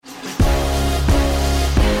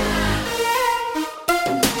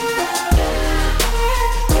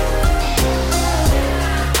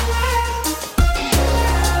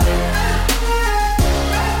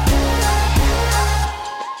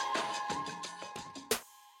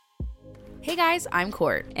Hey guys, I'm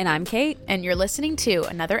Court. And I'm Kate. And you're listening to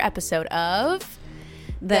another episode of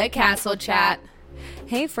The Castle Chat.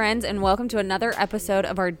 Hey friends, and welcome to another episode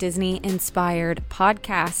of our Disney-inspired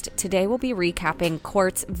podcast. Today we'll be recapping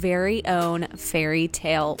Court's very own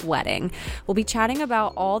Fairytale wedding. We'll be chatting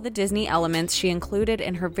about all the Disney elements she included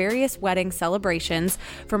in her various wedding celebrations,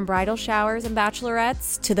 from bridal showers and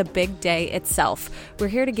bachelorettes to the big day itself. We're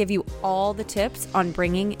here to give you all the tips on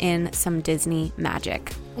bringing in some Disney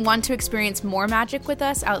magic. Want to experience more magic with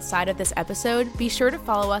us outside of this episode? Be sure to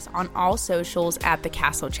follow us on all socials at The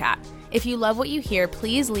Castle Chat. If you love what you hear,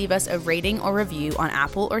 please leave us a rating or review on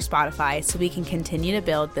Apple or Spotify so we can continue to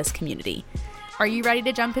build this community. Are you ready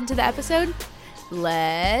to jump into the episode?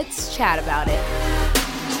 Let's chat about it.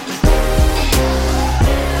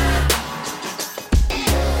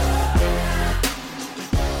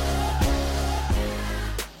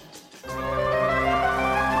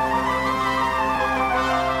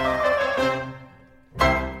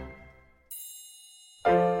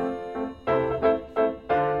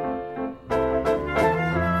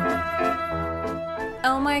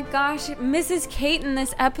 Gosh, Mrs. Caton,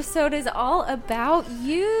 this episode is all about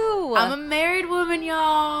you. I'm a married woman,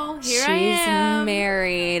 y'all. Here I am. She's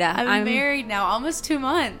married. I'm married now, almost 2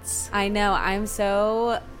 months. I know. I'm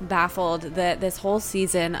so baffled that this whole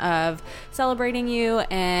season of celebrating you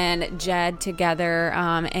and Jed together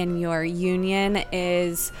and your union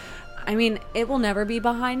is... I mean, it will never be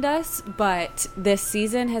behind us, but this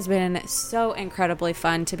season has been so incredibly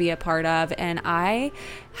fun to be a part of, and I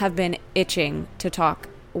have been itching to talk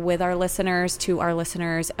with our listeners, to our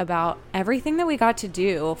listeners, about everything that we got to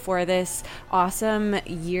do for this awesome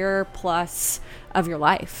year plus of your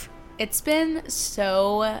life. It's been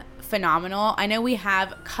so phenomenal. I know we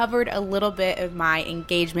have covered a little bit of my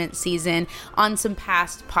engagement season on some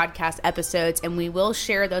past podcast episodes, and we will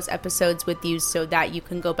share those episodes with you so that you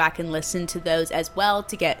can go back and listen to those as well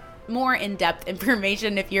to get more in-depth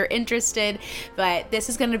information if you're interested. But this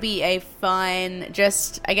is going to be a fun,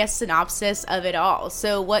 just, I guess, synopsis of it all.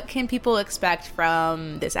 So what can people expect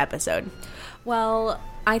from this episode? Well,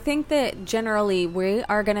 I think that generally we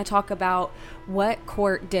are going to talk about what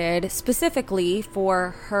Court did specifically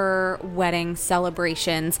for her wedding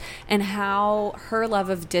celebrations and how her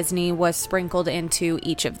love of Disney was sprinkled into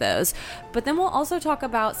each of those. But then we'll also talk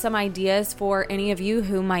about some ideas for any of you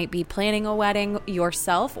who might be planning a wedding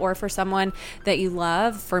yourself or for someone that you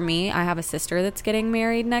love. For me, I have a sister that's getting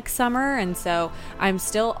married next summer, and so I'm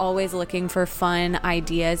still always looking for fun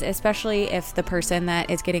ideas, especially if the person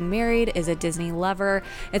that is getting married is a Disney lover.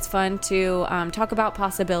 It's fun to talk about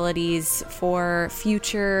possibilities for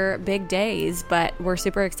future big days, but we're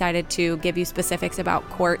super excited to give you specifics about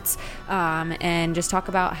Court's and just talk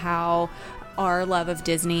about how our love of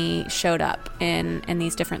Disney showed up in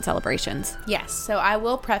these different celebrations. Yes, so I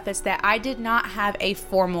will preface that I did not have a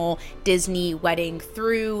formal Disney wedding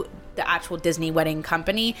through the actual Disney wedding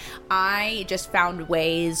company. I just found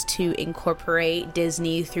ways to incorporate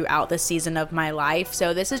Disney throughout the season of my life.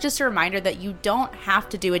 So this is just a reminder that you don't have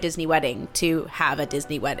to do a Disney wedding to have a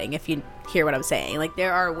Disney wedding, if you hear what I'm saying. Like,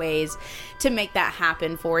 there are ways to make that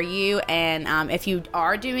happen for you. And if you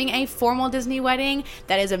are doing a formal Disney wedding,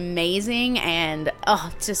 that is amazing and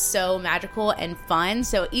just so magical and fun.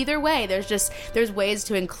 So either way, there's ways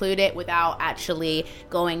to include it without actually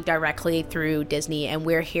going directly through Disney. And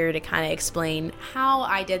we're here to kind of explain how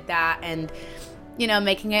I did that and, you know,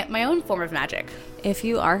 making it my own form of magic. If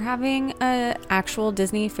you are having an actual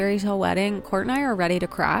Disney fairy tale wedding, Court and I are ready to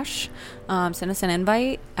crash. Send us an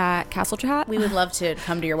invite at Castle Chat. We would love to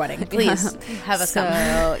come to your wedding. Please have us come.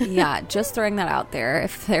 Yeah, just throwing that out there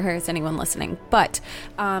if there is anyone listening. But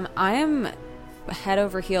I am head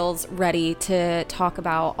over heels ready to talk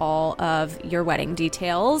about all of your wedding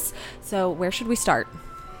details. So where should we start?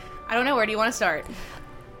 I don't know. Where do you want to start?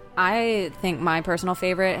 I think my personal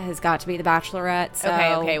favorite has got to be The Bachelorette. So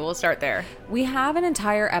okay, we'll start there. We have an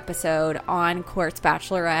entire episode on Court's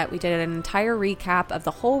Bachelorette. We did an entire recap of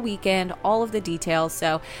the whole weekend, all of the details.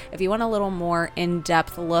 So if you want a little more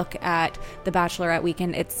in-depth look at the Bachelorette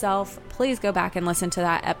weekend itself, please go back and listen to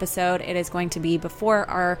that episode. It is going to be before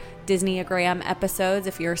our Disneyagram episodes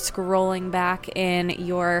if you're scrolling back in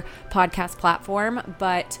your podcast platform.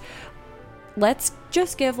 But let's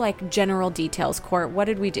just give like general details. Court, what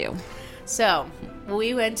did we do? So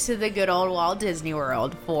we went to the good old Walt Disney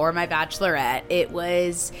World for my bachelorette. It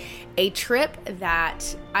was a trip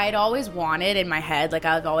that I'd always wanted in my head. Like,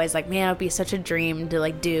 I was always like, man, it would be such a dream to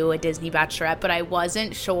like do a Disney bachelorette, but I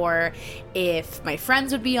wasn't sure if my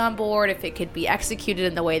friends would be on board, if it could be executed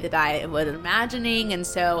in the way that I was imagining. And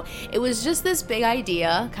so it was just this big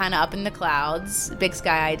idea, kind of up in the clouds, big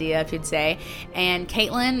sky idea, if you'd say. And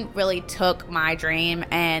Caitlin really took my dream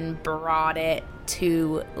and brought it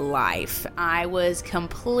to life. I was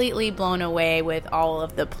completely blown away with all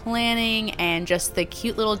of the planning and just the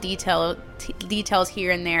cute little details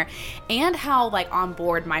here and there, and how like on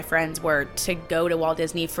board my friends were to go to Walt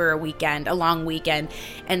Disney for a long weekend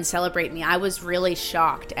and celebrate me. I was really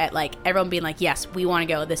shocked at like everyone being like, yes, we want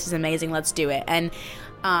to go, this is amazing, let's do it. And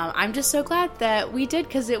I'm just so glad that we did,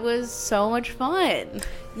 because it was so much fun.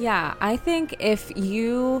 Yeah, I think if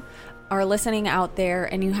you are listening out there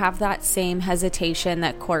and you have that same hesitation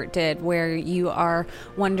that Court did, where you are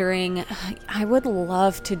wondering, I would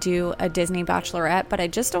love to do a Disney bachelorette, but I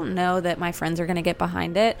just don't know that my friends are going to get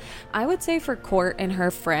behind it. I would say for Court and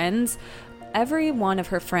her friends, every one of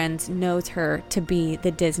her friends knows her to be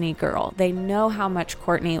the Disney girl. They know how much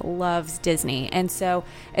Courtney loves Disney. And so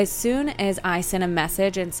as soon as I sent a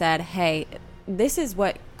message and said, hey, this is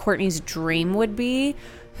what Courtney's dream would be,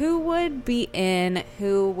 who would be in,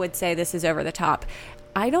 who would say this is over the top,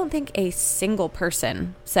 I don't think a single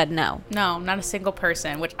person said no. No, not a single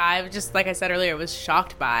person, which I just, like I said earlier, was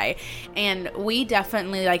shocked by. And we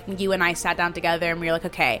definitely, like you and I sat down together and we were like,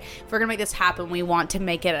 okay, if we're going to make this happen, we want to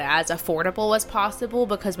make it as affordable as possible,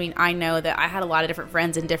 because I know that I had a lot of different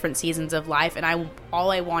friends in different seasons of life, and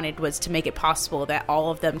all I wanted was to make it possible that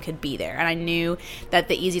all of them could be there. And I knew that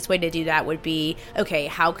the easiest way to do that would be, okay,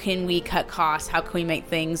 how can we cut costs? How can we make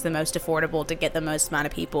things the most affordable to get the most amount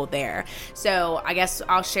of people there? So I guess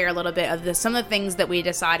I'll share a little bit of some of the things that we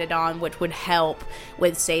decided on, which would help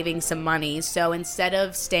with saving some money. So instead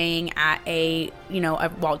of staying at a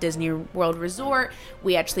Walt Disney World resort,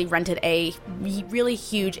 we actually rented a really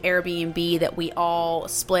huge Airbnb that we all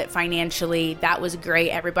split financially. That was great.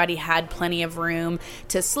 Everybody had plenty of room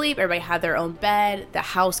to sleep. Everybody had their own bed. The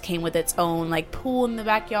house came with its own like pool in the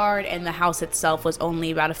backyard, and the house itself was only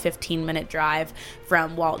about a 15-minute drive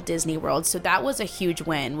from Walt Disney World. So that was a huge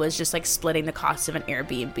win, was just like splitting the cost of an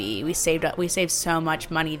Airbnb. We saved so much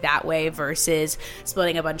money that way versus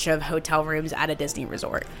splitting a bunch of hotel rooms at a Disney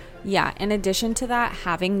resort. Yeah, in addition to that,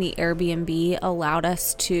 having the Airbnb allowed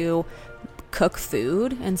us to cook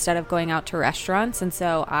food instead of going out to restaurants. And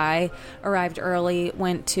so I arrived early,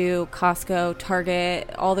 went to Costco,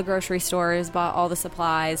 Target, all the grocery stores, bought all the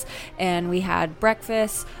supplies, and we had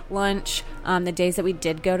breakfast, lunch. The days that we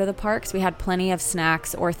did go to the parks, we had plenty of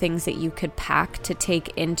snacks or things that you could pack to take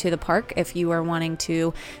into the park if you were wanting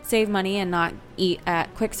to save money and not eat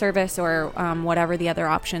at quick service or whatever the other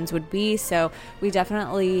options would be. So we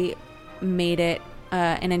definitely made it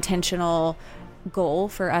an intentional goal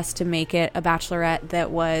for us to make it a bachelorette that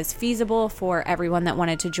was feasible for everyone that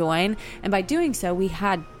wanted to join. And by doing so, we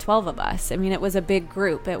had 12 of us. I mean, it was a big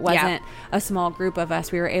group. It wasn't a small group of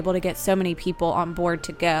us. We were able to get so many people on board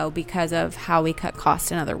to go because of how we cut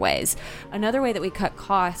costs in other ways. Another way that we cut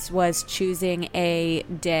costs was choosing a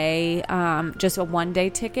day, just a one-day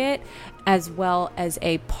ticket, as well as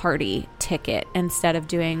a party ticket instead of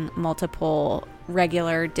doing multiple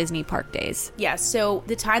regular Disney park days. Yeah, so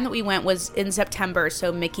the time that we went was in September,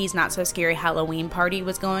 so Mickey's Not So Scary Halloween party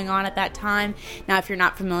was going on at that time. Now, if you're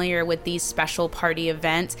not familiar with these special party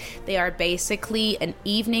events, they are basically an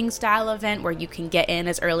evening style event where you can get in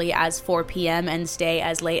as early as 4 p.m. and stay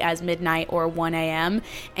as late as midnight or 1 a.m.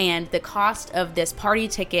 And the cost of this party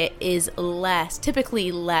ticket is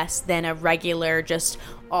typically less than a regular just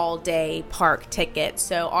all-day park ticket.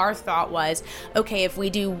 So our thought was, okay, if we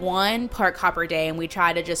do one park hopper day and we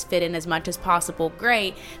try to just fit in as much as possible,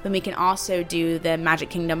 great, then we can also do the Magic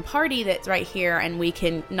Kingdom party that's right here, and we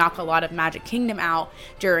can knock a lot of Magic Kingdom out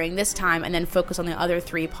during this time and then focus on the other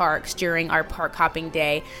 3 parks during our park hopping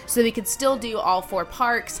day, so we could still do all 4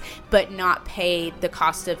 parks but not pay the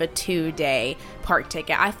cost of a 2-day park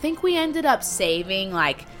ticket. I think we ended up saving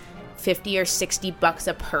like $50 or $60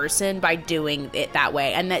 a person by doing it that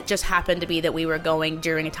way. And that just happened to be that we were going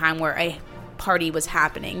during a time where a party was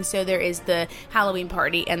happening. So there is the Halloween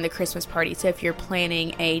party and the Christmas party. So if you're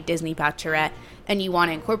planning a Disney bachelorette and you want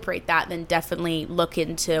to incorporate that, then definitely look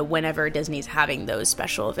into whenever Disney's having those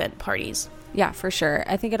special event parties. Yeah, for sure.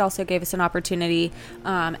 I think it also gave us an opportunity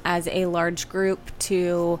as a large group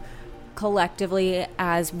to collectively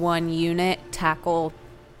as one unit tackle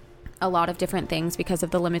a lot of different things because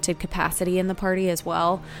of the limited capacity in the party as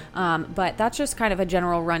well. But that's just kind of a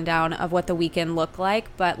general rundown of what the weekend looked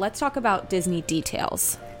like. But let's talk about Disney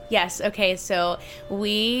details. Yes. Okay. So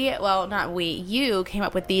you came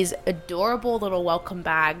up with these adorable little welcome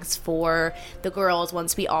bags for the girls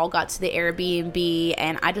once we all got to the Airbnb.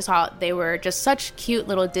 And I just thought they were just such cute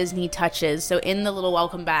little Disney touches. So in the little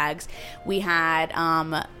welcome bags, we had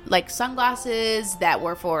like sunglasses that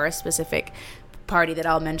were for a specific party that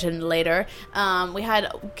I'll mention later. We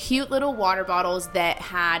had cute little water bottles that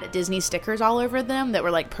had Disney stickers all over them that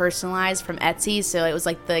were like personalized from Etsy. So it was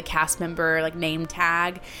like the cast member like name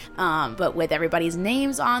tag, but with everybody's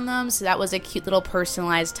names on them. So that was a cute little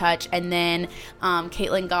personalized touch. And then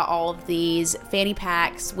Caitlin got all of these fanny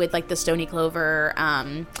packs with like the Stony Clover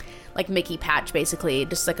like Mickey patch, basically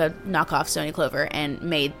just like a knockoff Stony Clover, and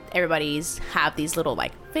made everybody's have these little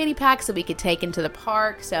like fanny packs that we could take into the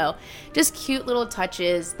park. So just cute little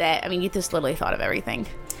touches that, I mean, you just literally thought of everything.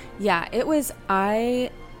 Yeah, it was,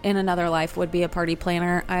 I in another life would be a party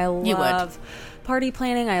planner. I love party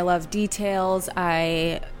planning. I love details.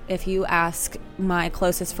 If you ask my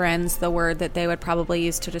closest friends, the word that they would probably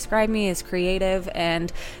use to describe me is creative,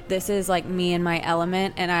 and this is like me in my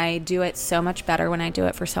element, and I do it so much better when I do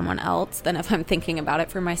it for someone else than if I'm thinking about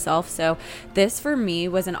it for myself. So this for me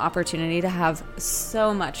was an opportunity to have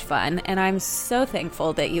so much fun, and I'm so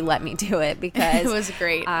thankful that you let me do it because it was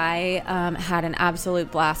great. I had an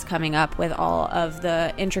absolute blast coming up with all of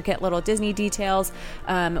the intricate little Disney details.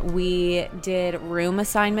 We did room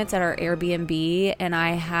assignments at our Airbnb, and I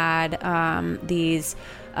had these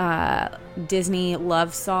Disney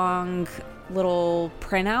love song little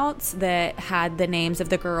printouts that had the names of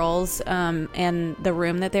the girls and the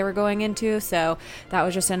room that they were going into. So that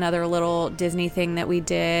was just another little Disney thing that we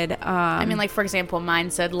did. I mean, like, for example, mine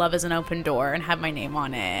said love is an open door and had my name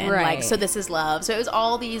on it. And right. Like, so this is love. So it was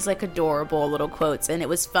all these like adorable little quotes, and it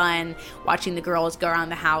was fun watching the girls go around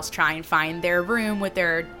the house, try and find their room with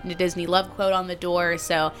their Disney love quote on the door.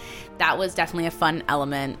 So that was definitely a fun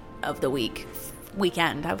element of the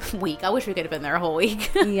weekend. I wish we could have been there a whole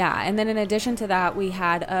week. Yeah, and then in addition to that, we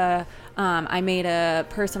had I made a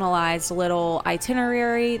personalized little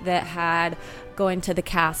itinerary that had going to the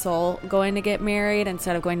castle, going to get married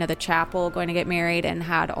instead of going to the chapel, going to get married, and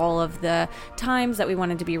had all of the times that we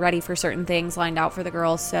wanted to be ready for certain things lined out for the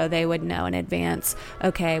girls so they would know in advance,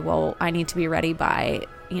 okay, well, I need to be ready by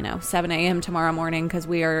 7 a.m. tomorrow morning because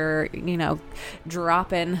we are,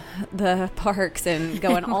 dropping the parks and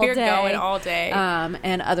going all We're day. going all day.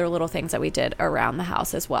 And other little things that we did around the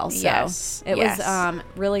house as well. So it was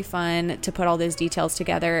really fun to put all those details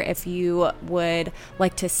together. If you would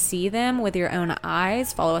like to see them with your own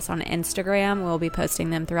eyes, follow us on Instagram. We'll be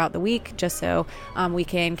posting them throughout the week just so we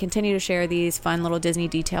can continue to share these fun little Disney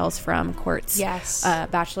details from Court's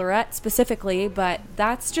Bachelorette specifically. But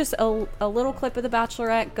that's just a little clip of the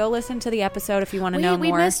Bachelorette. Go listen to the episode if you want to know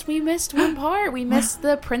more. We missed one part. We missed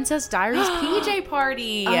the Princess Diaries PJ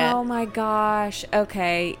party. Oh my gosh.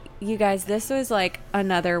 Okay, you guys, this was like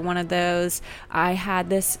another one of those. I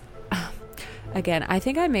had this again, I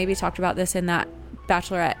think I maybe talked about this in that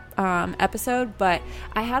Bachelorette episode, but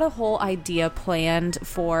I had a whole idea planned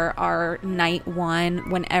for our night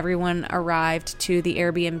one when everyone arrived to the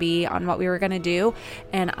Airbnb on what we were going to do,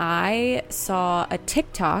 and I saw a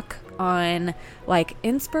TikTok on like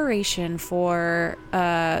inspiration for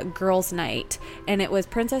girls' night, and it was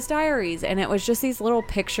Princess Diaries, and it was just these little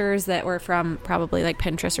pictures that were from probably like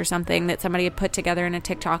Pinterest or something that somebody had put together in a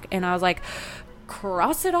TikTok, and I was like,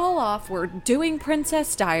 cross it all off, we're doing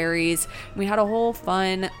Princess Diaries. We had a whole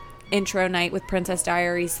fun intro night with Princess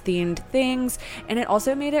Diaries themed things, and it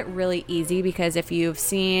also made it really easy because if you've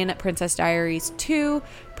seen Princess Diaries 2,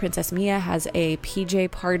 Princess Mia has a PJ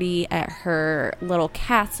party at her little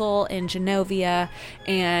castle in Genovia,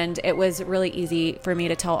 and it was really easy for me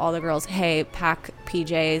to tell all the girls, hey, pack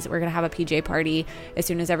PJs, we're gonna have a PJ party. As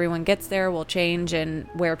soon as everyone gets there, we'll change and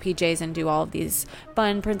wear PJs and do all of these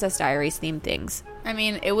fun Princess Diaries themed things. I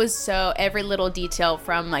mean, it was so every little detail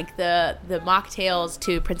from like the mocktails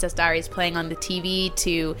to Princess Diaries playing on the TV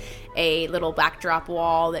to a little backdrop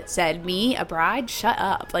wall that said, me, a bride, shut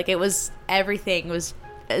up. Like, it was, everything was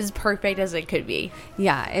as perfect as it could be.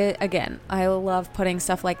 Yeah, again, I love putting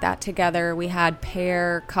stuff like that together. We had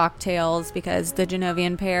pear cocktails because the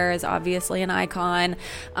Genovian pear is obviously an icon.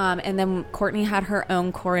 And then Courtney had her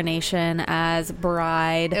own coronation as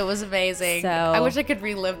bride. It was amazing. So, I wish I could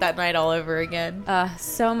relive that night all over again.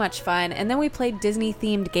 So much fun. And then we played Disney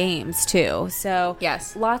themed games too. So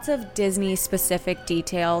yes, lots of Disney specific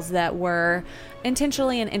details that were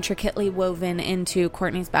intentionally and intricately woven into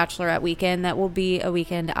Courtney's Bachelorette weekend. That will be a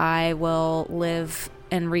weekend I will live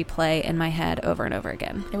and replay in my head over and over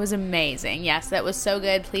again. It was amazing. Yes, that was so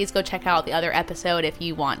good. Please go check out the other episode if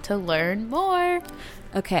you want to learn more.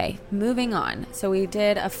 Okay, moving on. So we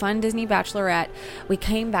did a fun Disney Bachelorette. We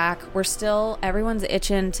came back. Everyone's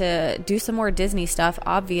itching to do some more Disney stuff,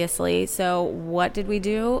 obviously. So what did we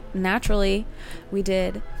do? Naturally, we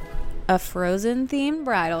did a Frozen themed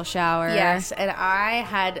bridal shower. Yes, and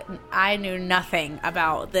I knew nothing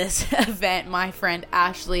about this event. My friend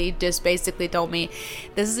Ashley just basically told me,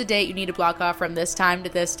 this is a date you need to block off from this time to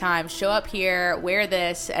this time. Show up here, wear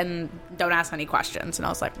this, and don't ask any questions. And I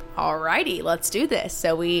was like, alrighty, let's do this.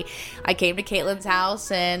 So I came to Caitlin's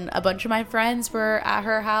house, and a bunch of my friends were at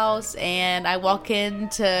her house, and I walk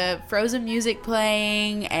into Frozen music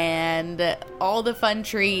playing and all the fun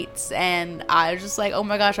treats, and I was just like, oh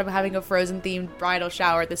my gosh, I'm having a Frozen themed bridal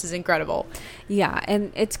shower. This is incredible. Yeah,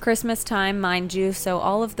 and it's Christmas time, mind you, so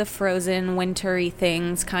all of the Frozen wintry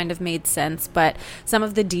things kind of made sense, but some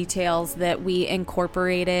of the details that we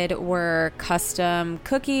incorporated were custom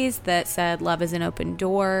cookies that said love is an open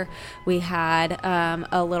door. We had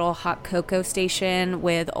a little hot cocoa station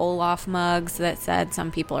with Olaf mugs that said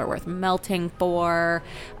some people are worth melting for.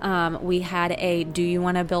 We had a do you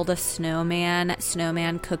want to build a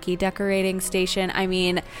snowman cookie decorating station. I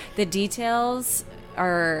mean, the details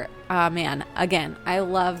are, man, again, I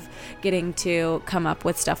love getting to come up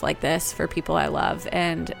with stuff like this for people I love,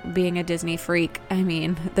 and being a Disney freak, I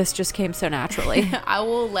mean, this just came so naturally. I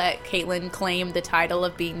will let Caitlin claim the title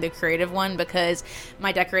of being the creative one, because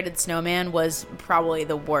my decorated snowman was probably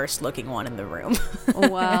the worst looking one in the room.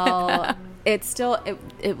 Well, it's still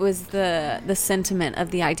it was the sentiment of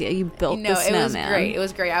the idea. You built the snowman. It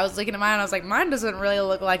was great. I was looking at mine and I was like, mine doesn't really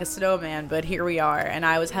look like a snowman, but here we are. And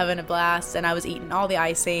I was having a blast, and I was eating all the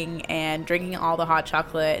icing and drinking all the hot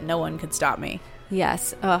chocolate, and no one could stop me.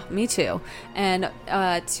 Yes, me too. And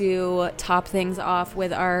to top things off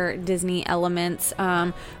with our Disney elements,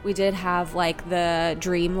 we did have like the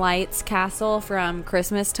Dream Lights castle from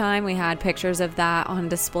Christmas time. We had pictures of that on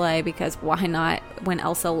display, because why not? When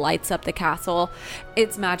Elsa lights up the castle,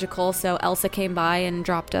 it's magical. So Elsa came by and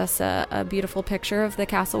dropped us a beautiful picture of the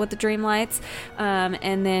castle with the Dream Lights.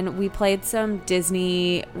 And then we played some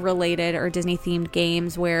Disney related or Disney themed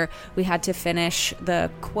games where we had to finish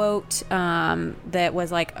the quote that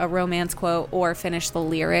was like a romance quote, or finish the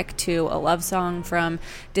lyric to a love song from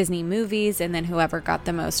Disney movies, and then whoever got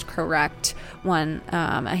the most correct won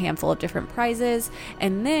a handful of different prizes.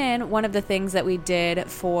 And then one of the things that we did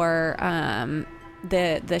for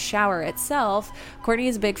the shower itself, Courtney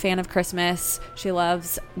is a big fan of Christmas. She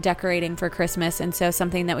loves decorating for Christmas, and so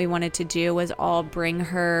something that we wanted to do was all bring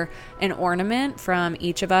her an ornament from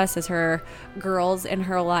each of us as her girls in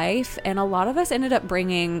her life. And a lot of us ended up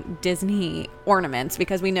bringing Disney ornaments,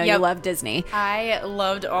 because we know you love Disney. I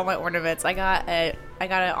loved all my ornaments. I got an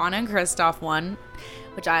Anna and Kristoff one,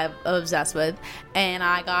 which I'm obsessed with, and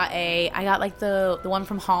I got like the one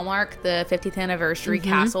from Hallmark, the 50th anniversary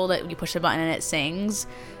castle that you push a button and it sings.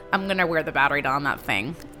 I'm gonna wear the battery doll on that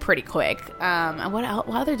thing pretty quick. And what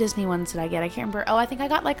other Disney ones did I get? I can't remember. Oh, I think I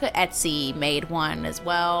got like a Etsy made one as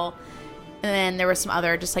well. And then there were some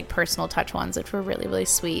other just like personal touch ones, which were really, really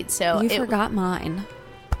sweet. So you forgot mine.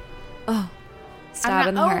 Oh.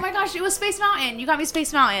 Oh my gosh, it was Space Mountain. You got me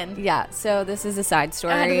Space Mountain. Yeah, so this is a side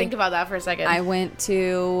story. I had to think about that for a second. I went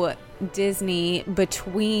to Disney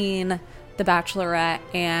between the Bachelorette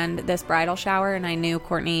and this bridal shower, and I knew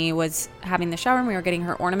Courtney was having the shower and we were getting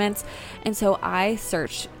her ornaments. And so I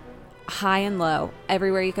searched high and low,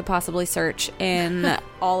 everywhere you could possibly search in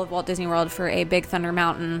all of Walt Disney World for a Big Thunder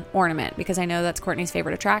Mountain ornament, because I know that's Courtney's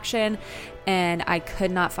favorite attraction, and I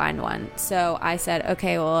could not find one. So I said,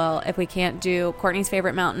 okay, well, if we can't do Courtney's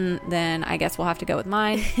favorite mountain, then I guess we'll have to go with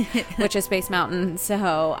mine, which is Space Mountain.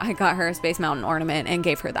 So I got her a Space Mountain ornament and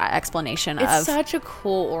gave her that explanation. It's such a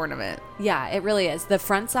cool ornament. Yeah, it really is. The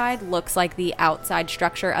front side looks like the outside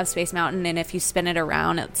structure of Space Mountain, and if you spin it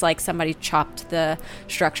around, it's like somebody chopped the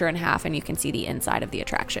structure in half and you can see the inside of the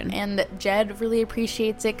attraction. And Jed really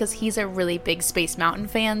appreciates it because he's a really big Space Mountain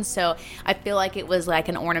fan, so I feel like it was like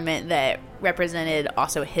an ornament that represented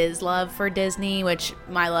also his love for Disney, which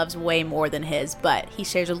my love's way more than his, but he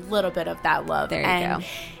shares a little bit of that love. There you go.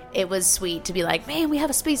 It was sweet to be like, man, we have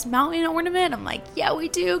a Space Mountain ornament. I'm like, yeah, we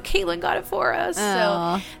do. Caitlin got it for us.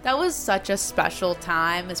 Aww. So that was such a special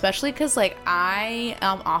time, especially because like I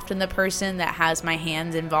am often the person that has my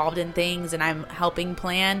hands involved in things and I'm helping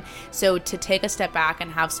plan. So to take a step back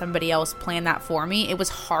and have somebody else plan that for me, it was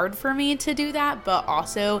hard for me to do that, but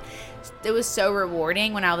also it was so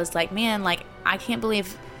rewarding when I was like, man, like I can't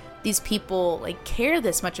believe these people like care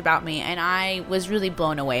this much about me. And I was really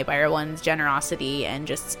blown away by everyone's generosity and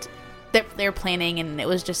just they're planning, and it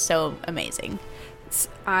was just so amazing.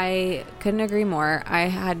 I couldn't agree more. I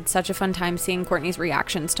had such a fun time seeing Courtney's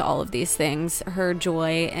reactions to all of these things. Her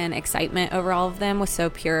joy and excitement over all of them was so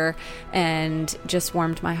pure and just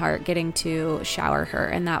warmed my heart getting to shower her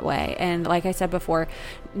in that way. And like I said before,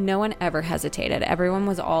 no one ever hesitated. Everyone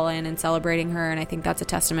was all in and celebrating her, and I think that's a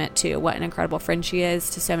testament to what an incredible friend she is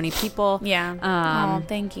to so many people. Yeah.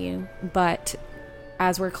 Thank you. But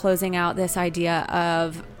as we're closing out this idea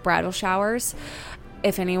of bridal showers,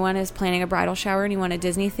 if anyone is planning a bridal shower and you want a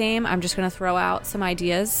Disney theme, I'm just going to throw out some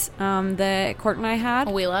ideas that Court and I had.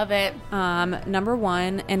 We love it. Number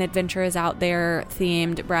one, an Adventure is Out There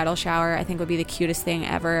themed bridal shower, I think would be the cutest thing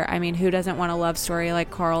ever. I mean, who doesn't want a love story like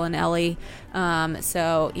Carl and Ellie?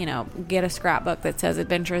 So, get a scrapbook that says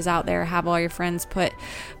Adventure is Out There. Have all your friends put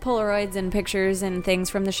Polaroids and pictures and things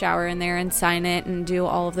from the shower in there and sign it and do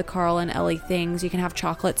all of the Carl and Ellie things. You can have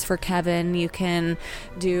chocolates for Kevin. You can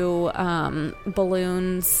do balloons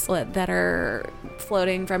that are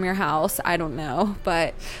floating from your house. I don't know,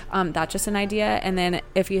 but that's just an idea. And then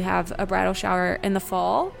if you have a bridal shower in the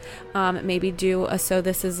fall, maybe do a So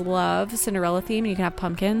This Is Love Cinderella theme. You can have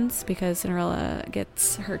pumpkins because Cinderella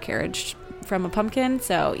gets her carriage from a pumpkin.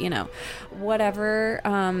 So, whatever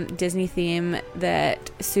Disney theme that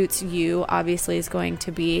suits you obviously is going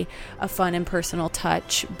to be a fun and personal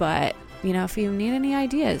touch. But, if you need any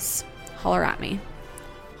ideas, holler at me.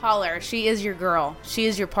 Holler. She is your girl. She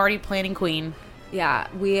is your party planning queen. Yeah.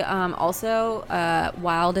 We also,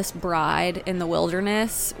 Wildest Bride in the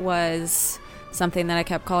Wilderness was something that I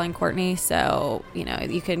kept calling Courtney. So,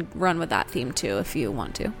 you can run with that theme too if you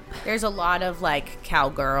want to. There's a lot of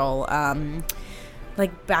cowgirl,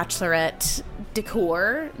 bachelorette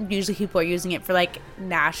decor. Usually people are using it for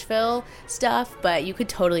Nashville stuff, but you could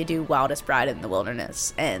totally do Wildest Bride in the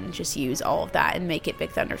Wilderness and just use all of that and make it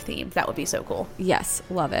Big Thunder themed. That would be so cool. Yes,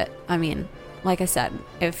 love it. I mean, like I said,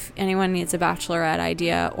 if anyone needs a bachelorette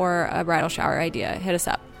idea or a bridal shower idea, hit us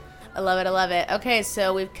up. I love it. I love it. Okay,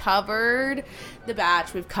 so we've covered the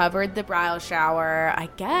batch. We've covered the bridal shower. I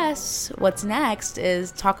guess what's next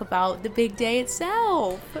is talk about the big day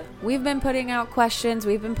itself. We've been putting out questions.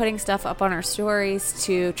 We've been putting stuff up on our stories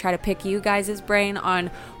to try to pick you guys' brain on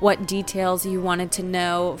what details you wanted to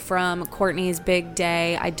know from Courtney's big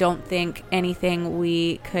day. I don't think anything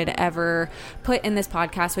we could ever put in this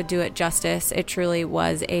podcast would do it justice. It truly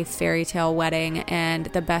was a fairy tale wedding and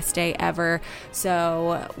the best day ever.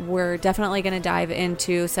 So we're definitely going to dive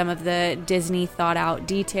into some of the Disney thought out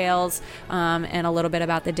details and a little bit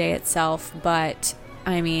about the day itself. But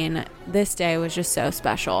I mean, this day was just so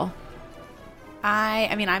special.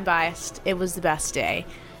 I'm biased. It was the best day.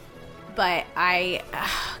 But it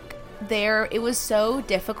was so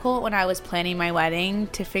difficult when I was planning my wedding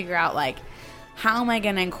to figure out how am I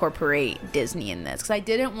going to incorporate Disney in this? Because I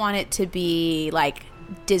didn't want it to be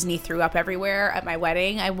Disney threw up everywhere at my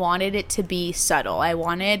wedding. I wanted it to be subtle. I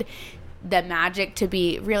wanted the magic to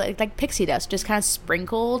be really like pixie dust, just kind of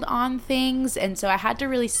sprinkled on things. And so I had to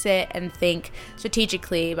really sit and think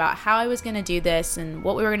strategically about how I was going to do this and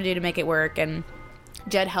what we were going to do to make it work. And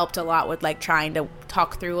Jed helped a lot with trying to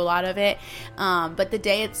talk through a lot of it. But the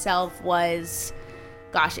day itself was,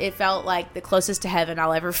 gosh, it felt like the closest to heaven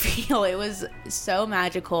I'll ever feel. It was so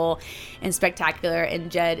magical and spectacular.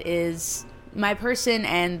 And Jed is my person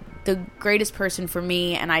and the greatest person for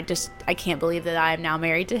me, and I can't believe that I am now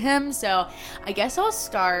married to him. So I guess I'll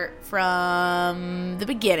start from the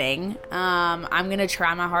beginning. I'm gonna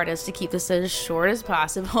try my hardest to keep this as short as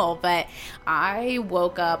possible, but I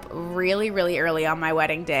woke up really, really early on my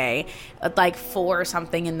wedding day at 4 or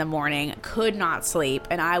something in the morning, could not sleep,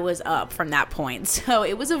 and I was up from that point. So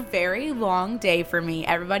it was a very long day for me.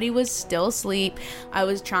 Everybody was still asleep. I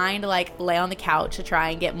was trying to lay on the couch to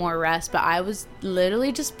try and get more rest, but I was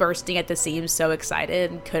literally just bursting at the seams, so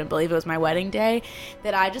excited and couldn't believe it was my wedding day,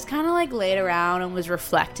 that I just kind of laid around and was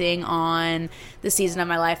reflecting on the season of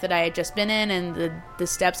my life that I had just been in and the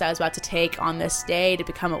steps I was about to take on this day to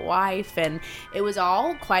become a wife. And it was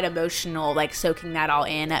all quite emotional, soaking that all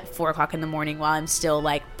in at 4 o'clock in the morning while I'm still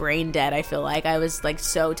brain dead. I feel like I was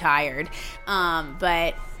so tired,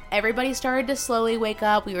 but everybody started to slowly wake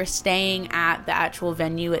up. We were staying at the actual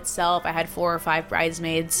venue itself. I had 4 or 5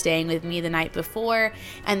 bridesmaids staying with me the night before,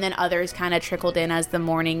 and then others kind of trickled in as the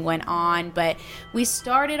morning went on. But we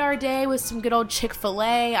started our day with some good old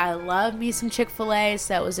Chick-fil-A. I love me some Chick-fil-A,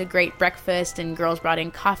 so it was a great breakfast, and girls brought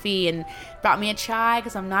in coffee and brought me a chai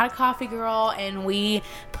because I'm not a coffee girl, and we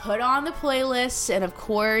put on the playlist, and of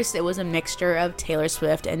course it was a mixture of Taylor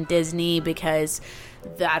Swift and Disney because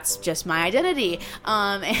that's just my identity.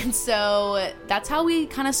 And so that's how we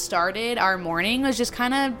kind of started our morning, was just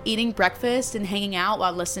kind of eating breakfast and hanging out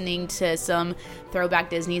while listening to some throwback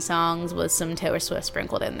Disney songs with some Taylor Swift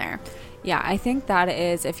sprinkled in there. Yeah, I think that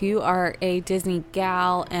is, if you are a Disney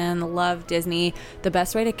gal and love Disney, the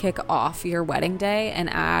best way to kick off your wedding day and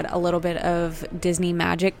add a little bit of Disney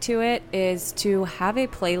magic to it is to have a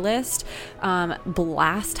playlist,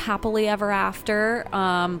 blast Happily Ever After,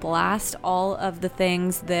 blast all of the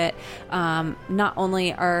things that not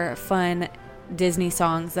only are fun Disney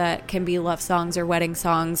songs that can be love songs or wedding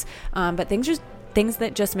songs, but things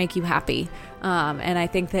that just make you happy. And I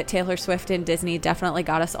think that Taylor Swift and Disney definitely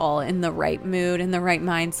got us all in the right mood, in the right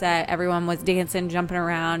mindset. Everyone was dancing, jumping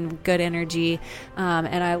around, good energy.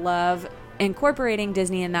 And I love incorporating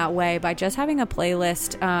Disney in that way by just having a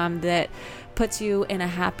playlist that puts you in a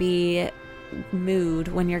happy mood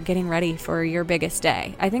when you're getting ready for your biggest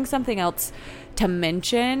day. I think something else to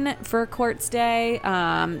mention for Court's day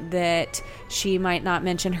that she might not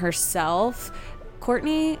mention herself,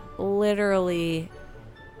 Courtney literally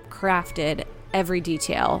crafted every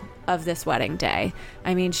detail of this wedding day.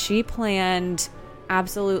 I mean, she planned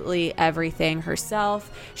absolutely everything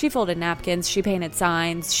herself. She folded napkins, she painted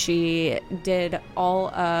signs, she did all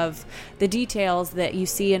of the details that you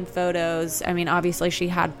see in photos. I mean, obviously she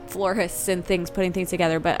had florists and things putting things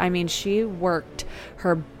together, but I mean, she worked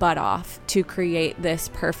her butt off to create this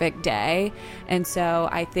perfect day. And so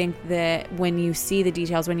I think that when you see the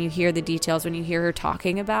details, when you hear the details, when you hear her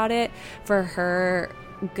talking about it, for her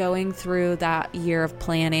going through that year of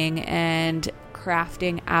planning and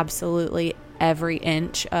crafting absolutely every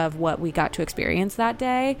inch of what we got to experience that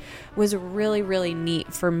day was really, really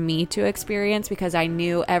neat for me to experience, because I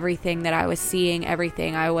knew everything that I was seeing,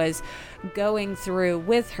 everything I was going through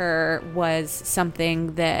with her was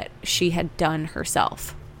something that she had done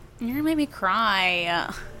herself. You're gonna make me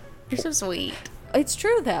cry. You're so sweet. It's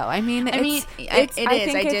true, though. I mean, it is.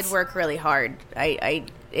 I did work really hard.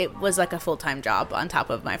 It was like a full-time job on top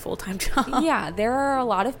of my full-time job. Yeah, there are a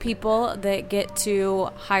lot of people that get to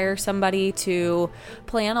hire somebody to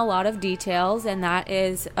plan a lot of details, and that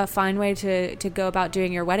is a fine way to go about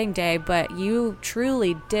doing your wedding day, but you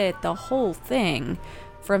truly did the whole thing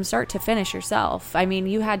from start to finish yourself. I mean,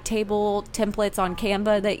 you had table templates on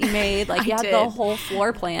Canva that you made. Like, you had the whole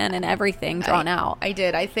floor plan and everything drawn out. I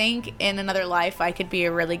did. I think in another life I could be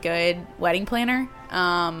a really good wedding planner.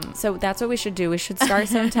 So that's what we should do. We should start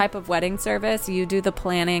some type of wedding service. You do the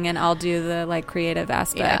planning and I'll do the like creative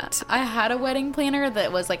aspect. Yeah. I had a wedding planner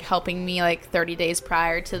that was like helping me like 30 days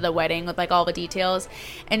prior to the wedding with like all the details,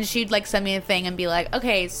 and she'd like send me a thing and be like,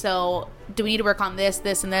 okay, so do we need to work on this,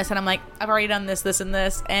 this, and this? And I'm like, I've already done this, this, and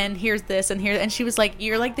this, and here's this, and here. And she was like,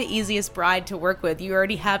 you're like the easiest bride to work with. You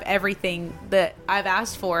already have everything that I've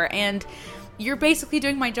asked for, and you're basically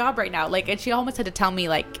doing my job right now. Like, and she almost had to tell me,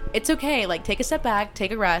 like, it's okay, like, take a step back,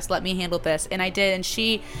 take a rest, let me handle this. And I did, and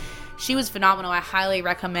she was phenomenal. I highly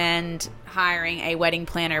recommend hiring a wedding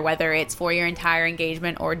planner, whether it's for your entire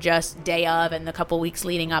engagement or just day of and the couple weeks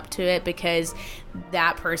leading up to it, because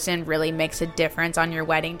that person really makes a difference on your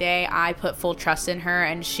wedding day. I put full trust in her,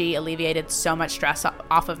 and she alleviated so much stress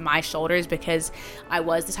off of my shoulders, because I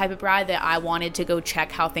was the type of bride that I wanted to go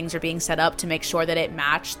check how things are being set up to make sure that it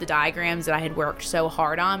matched the diagrams that I had worked so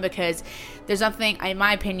hard on, because there's nothing, in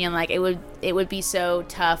my opinion, like it would be so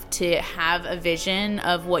tough to have a vision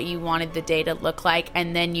of what you wanted the day to look like,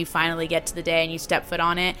 and then you finally get to the day and you step foot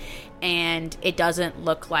on it and it doesn't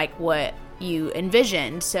look like what you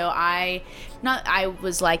envisioned. So I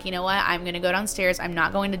was like, you know what, I'm gonna go downstairs, I'm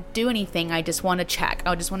not going to do anything, I just want to check,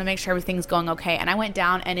 I just want to make sure everything's going okay. And I went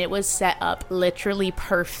down and it was set up literally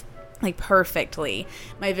perfectly.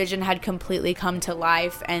 My vision had completely come to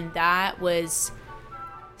life, and that was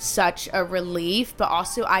such a relief. But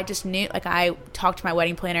also I just knew, like, I talked to my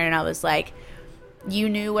wedding planner and I was like, you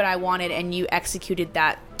knew what I wanted and you executed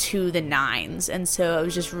that to the nines. And so I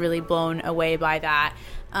was just really blown away by that.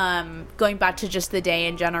 Going back to just the day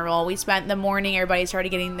in general, we spent the morning, everybody started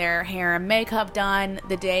getting their hair and makeup done.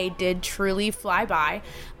 The day did truly fly by.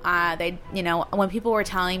 When people were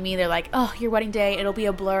telling me, they're like, oh, your wedding day, it'll be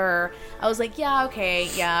a blur. I was like, yeah, okay,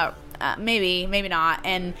 yeah, maybe not.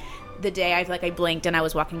 And the day, I feel like I blinked and I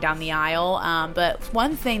was walking down the aisle. But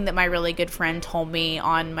one thing that my really good friend told me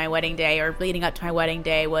on my wedding day, or leading up to my wedding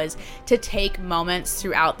day, was to take moments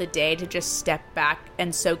throughout the day to just step back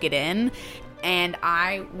and soak it in. And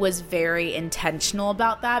I was very intentional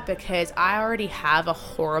about that, because I already have a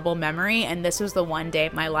horrible memory, and this was the one day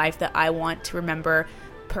of my life that I want to remember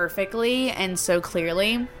perfectly and so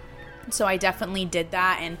clearly. So I definitely did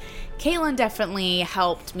that, and Caitlin definitely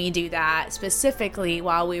helped me do that, specifically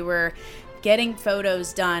while we were getting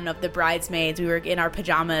photos done of the bridesmaids. We were in our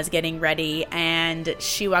pajamas getting ready, and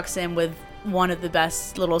she walks in with one of the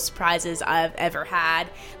best little surprises I've ever had.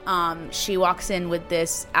 She walks in with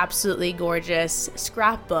this absolutely gorgeous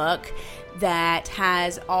scrapbook that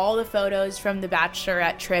has all the photos from the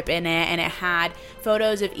bachelorette trip in it, and it had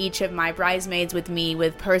photos of each of my bridesmaids with me,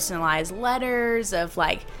 with personalized letters of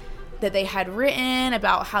like that they had written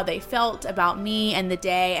about how they felt about me and the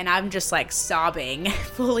day. And I'm just like sobbing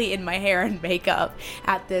fully in my hair and makeup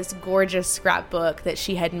at this gorgeous scrapbook that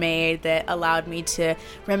she had made that allowed me to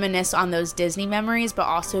reminisce on those Disney memories, but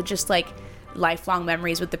also just like lifelong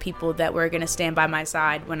memories with the people that were going to stand by my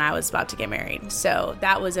side when I was about to get married. So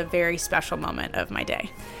that was a very special moment of my day.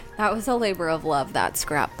 That was a labor of love, that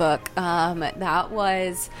scrapbook. That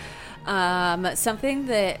was something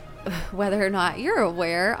that, whether or not you're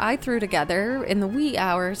aware, I threw together in the wee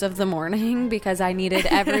hours of the morning because I needed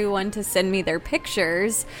everyone to send me their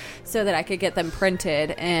pictures so that I could get them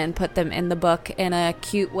printed and put them in the book in a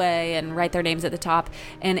cute way and write their names at the top.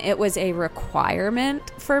 And it was a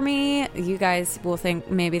requirement for me. You guys will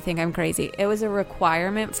maybe think I'm crazy. It was a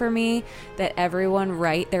requirement for me that everyone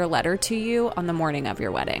write their letter to you on the morning of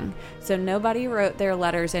your wedding. So nobody wrote their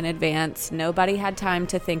letters in advance. Nobody had time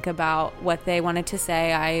to think about what they wanted to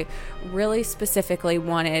say. I really specifically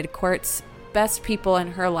wanted Court's best people in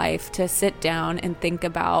her life to sit down and think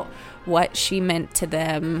about what she meant to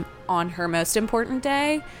them on her most important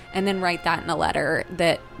day, and then write that in a letter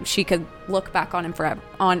that she could look back on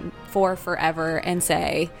for forever and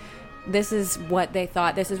say, this is what they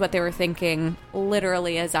thought, this is what they were thinking,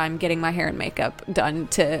 literally as I'm getting my hair and makeup done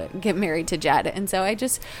to get married to Jed. And so I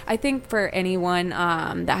think for anyone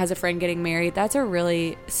that has a friend getting married, that's a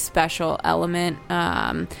really special element.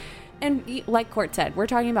 And like Court said, we're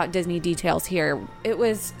talking about Disney details here. It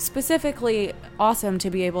was specifically awesome to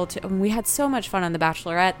be able to, we had so much fun on The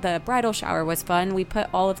Bachelorette. The bridal shower was fun. We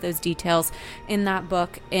put all of those details in that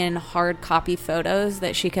book in hard copy photos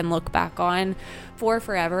that she can look back on for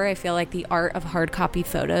forever. I feel like the art of hard copy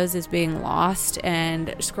photos is being lost, and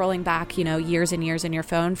scrolling back, years and years in your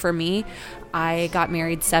phone. For me, I got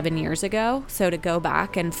married 7 years ago, so to go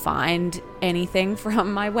back and find anything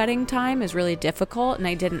from my wedding time is really difficult, and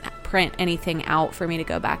I didn't print anything out for me to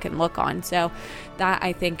go back and look on. So that,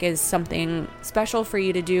 I think, is something special for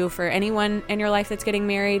you to do for anyone in your life that's getting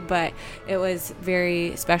married, but it was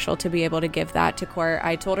very special to be able to give that to Court.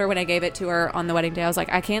 I told her when I gave it to her on the wedding day, I was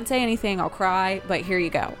like, I can't say anything, I'll cry, but here you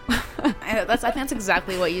go. I think that's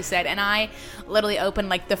exactly what you said. And I literally opened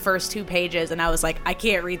like the first 2 pages and I was like, I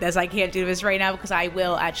can't read this. I can't do this right now because I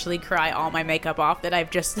will actually cry all my makeup off that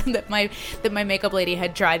that my makeup lady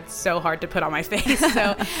had tried so hard to put on my face.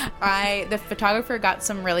 So the photographer got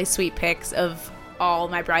some really sweet pics of all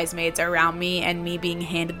my bridesmaids around me and me being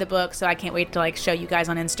handed the book. So I can't wait to like show you guys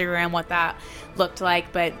on Instagram what that looked like.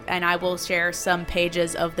 And I will share some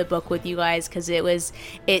pages of the book with you guys because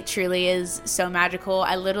it truly is so magical.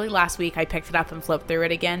 I literally last week I picked it up and flipped through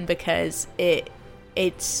it again because I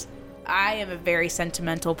am a very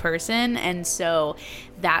sentimental person, and so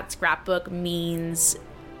that scrapbook means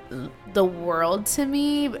the world to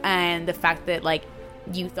me. And the fact that like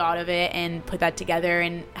you thought of it and put that together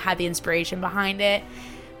and had the inspiration behind it,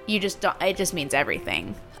 it just means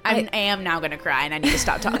everything. I am now going to cry and I need to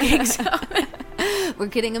stop talking. So. We're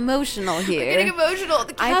getting emotional here. We're getting emotional.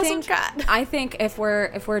 The castle chat. I think if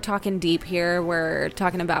we're talking deep here, we're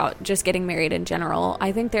talking about just getting married in general.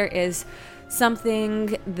 I think there is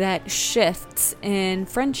something that shifts in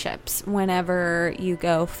friendships whenever you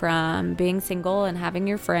go from being single and having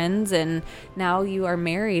your friends, and now you are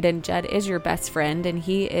married and Jed is your best friend and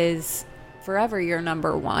he is forever your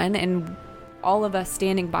number one. And all of us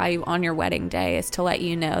standing by you on your wedding day is to let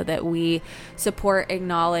you know that we support,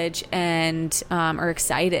 acknowledge, and are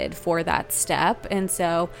excited for that step. And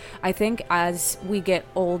so I think as we get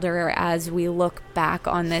older, as we look back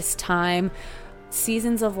on this time,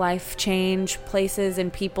 seasons of life change, places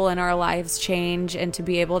and people in our lives change, and to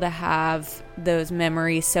be able to have those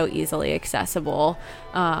memories so easily accessible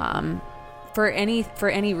for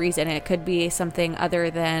any reason. It could be something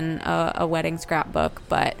other than a wedding scrapbook,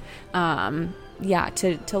 but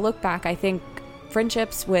to look back, I think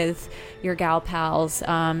friendships with your gal pals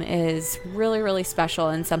is really, really special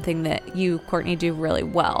and something that you, Courtney, do really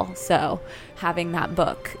well. So having that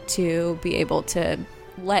book to be able to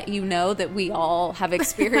let you know that we all have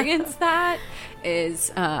experienced that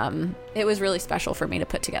is it was really special for me to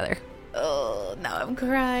put together. Oh, now I'm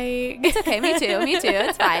crying. It's okay. Me too.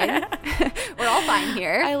 It's fine. We're all fine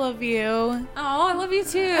here. I love you. Oh, I love you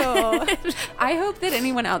too. I hope that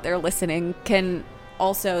anyone out there listening can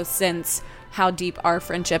also sense how deep our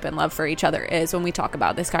friendship and love for each other is when we talk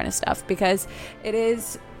about this kind of stuff, because it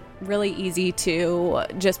is really easy to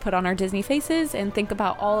just put on our Disney faces and think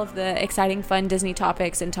about all of the exciting, fun Disney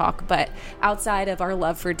topics and talk. But outside of our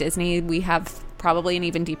love for Disney, we have probably an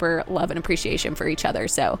even deeper love and appreciation for each other.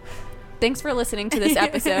 So thanks for listening to this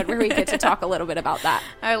episode where we get to talk a little bit about that.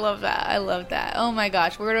 I love that. I love that. Oh my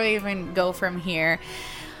gosh. Where do I even go from here?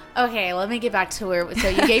 Okay, let me get back to where... So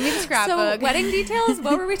you gave me the scrapbook. So wedding details?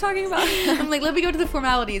 What were we talking about? I'm like, let me go to the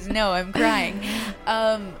formalities. No, I'm crying.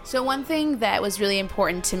 So one thing that was really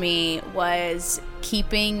important to me was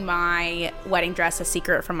keeping my wedding dress a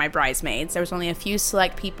secret from my bridesmaids. There was only a few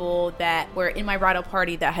select people that were in my bridal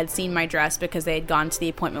party that had seen my dress because they had gone to the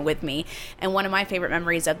appointment with me. And one of my favorite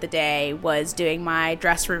memories of the day was doing my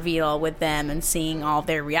dress reveal with them and seeing all of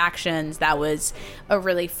their reactions. That was a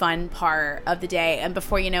really fun part of the day. And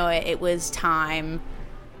before you know it, it was time.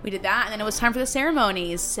 We did that, and then it was time for the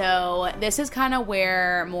ceremonies. So this is kind of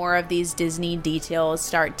where more of these Disney details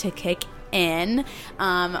start to kick in.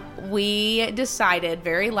 We decided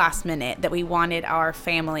very last minute that we wanted our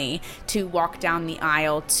family to walk down the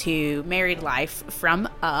aisle to Married Life from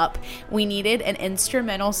Up. We needed an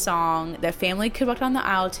instrumental song that family could walk down the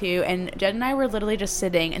aisle to, and Jed and I were literally just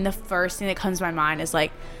sitting, and the first thing that comes to my mind is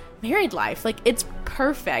like, Married Life, like, it's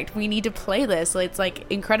perfect. We need to play this. It's like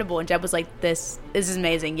incredible. And Jeb was like, this is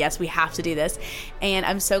amazing. Yes, we have to do this. And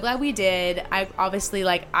I'm so glad we did. I obviously,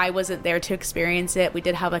 like, I wasn't there to experience it. We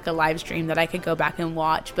did have like a live stream that I could go back and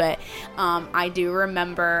watch, but I do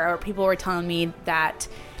remember, or people were telling me that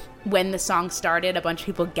when the song started, a bunch of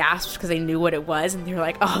people gasped because they knew what it was, and they were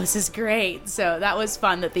like, oh, this is great. So that was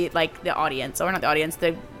fun that the audience, or not the audience,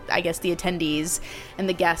 I guess the attendees and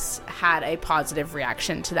the guests had a positive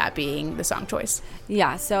reaction to that being the song choice.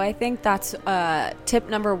 Yeah, so I think that's tip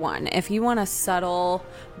number one. If you want a subtle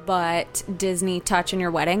but Disney touch in your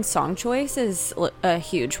wedding, song choice is a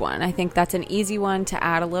huge one. I think that's an easy one to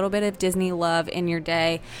add a little bit of Disney love in your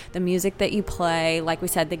day. The music that you play, like we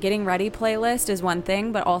said, the Getting Ready playlist is one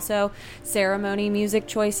thing, but also ceremony music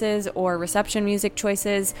choices or reception music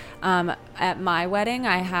choices. At my wedding,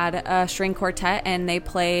 I had a string quartet, and they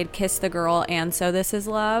played Kiss the Girl and So This Is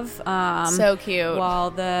Love. So cute. While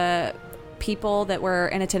the people that were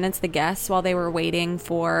in attendance, the guests, while they were waiting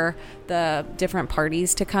for the different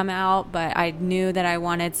parties to come out. But I knew that I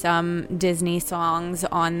wanted some Disney songs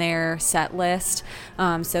on their set list,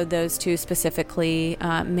 so those two specifically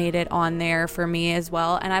made it on there for me as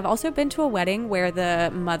well. And I've also been to a wedding where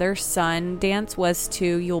the mother-son dance was to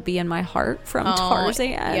You'll Be in My Heart from Tarzan.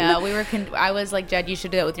 Yeah, we were I was like, Jed, you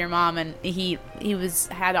should do it with your mom, and he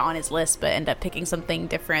had it on his list but ended up picking something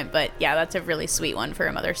different. But yeah, that's a really sweet one for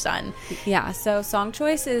a mother-son. Yeah, so song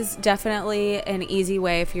choice is definitely an easy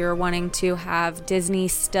way if you're wanting to have Disney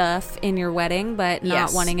stuff in your wedding, but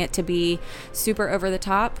not wanting it to be super over the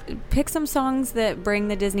top. Pick some songs that bring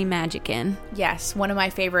the Disney magic in. Yes, one of my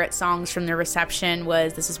favorite songs from the reception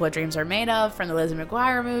was This Is What Dreams Are Made Of from the Lizzie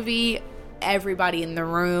McGuire movie. Everybody in the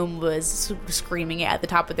room was screaming it at the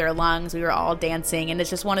top of their lungs. We were all dancing, and it's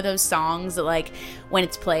just one of those songs that, like, when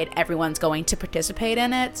it's played, everyone's going to participate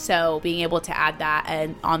in it. So being able to add that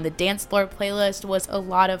and on the dance floor playlist was a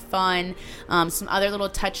lot of fun. Some other little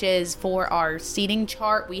touches for our seating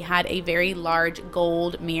chart. We had a very large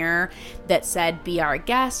gold mirror that said "Be Our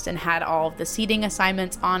Guest" and had all of the seating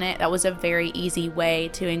assignments on it. That was a very easy way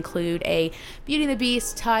to include a Beauty and the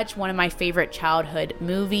Beast touch, one of my favorite childhood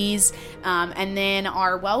movies. And then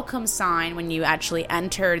our welcome sign when you actually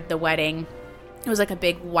entered the wedding, it was like a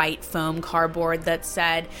big white foam cardboard that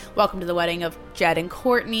said, "Welcome to the wedding of Jed and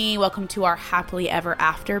Courtney. Welcome to our happily ever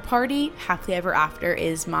after party." Happily ever after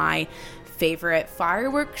is my favorite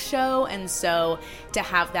fireworks show. And so to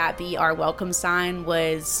have that be our welcome sign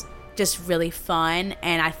was just really fun,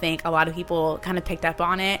 and I think a lot of people kind of picked up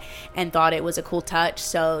on it and thought it was a cool touch.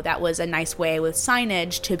 So that was a nice way with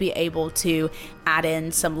signage to be able to add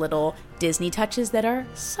in some little Disney touches that are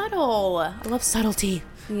subtle. I love subtlety.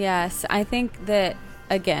 Yes, I think that,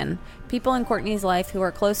 again, people in Courtney's life who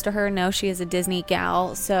are close to her know she is a Disney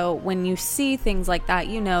gal. So when you see things like that,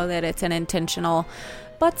 you know that it's an intentional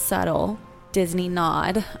but subtle Disney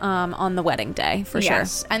nod on the wedding day, for sure.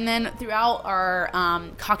 Yes, and then throughout our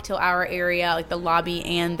cocktail hour area, like the lobby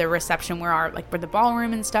and the reception where the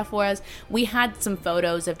ballroom and stuff was, we had some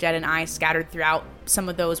photos of Jed and I scattered throughout. Some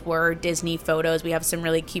of those were Disney photos. We have some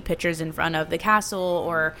really cute pictures in front of the castle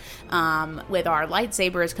or with our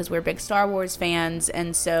lightsabers because we're big Star Wars fans,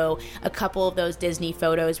 and so a couple of those Disney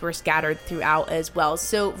photos were scattered throughout as well.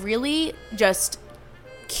 So really just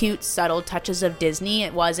cute, subtle touches of Disney.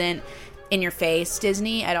 It wasn't in your face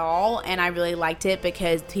Disney at all, and I really liked it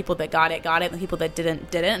because the people that got it, and the people that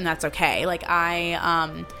didn't, and that's okay. Like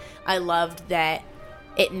I loved that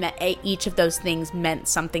each of those things meant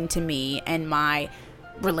something to me and my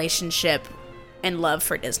relationship and love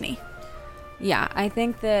for Disney. Yeah, I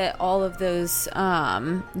think that all of those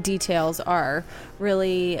details are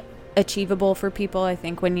really achievable for people. I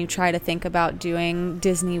think when you try to think about doing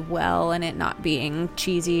Disney well and it not being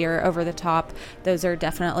cheesy or over the top, those are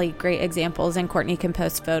definitely great examples, and Courtney can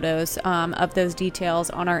post photos of those details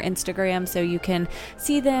on our Instagram so you can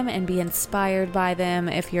see them and be inspired by them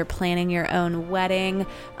if you're planning your own wedding.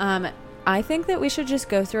 I think that we should just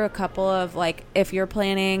go through a couple of, like, if you're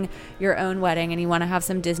planning your own wedding and you want to have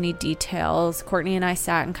some Disney details, Courtney and I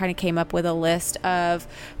sat and kind of came up with a list of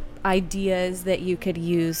ideas that you could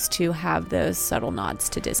use to have those subtle nods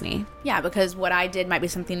to Disney. Yeah, because what I did might be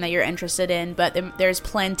something that you're interested in, but there's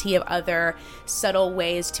plenty of other subtle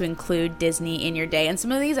ways to include Disney in your day. And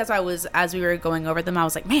some of these, as we were going over them, I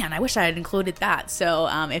was like, man, I wish I had included that. So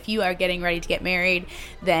if you are getting ready to get married,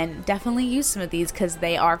 then definitely use some of these because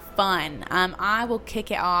they are fun. I will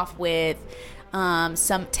kick it off with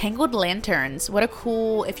some tangled lanterns. What a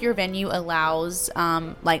cool, if your venue allows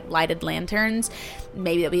like lighted lanterns,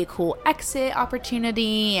 maybe that'd be a cool exit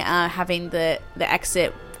opportunity, having the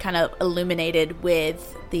exit kind of illuminated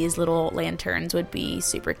with these little lanterns would be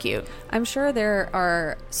super cute. I'm sure there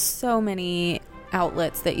are so many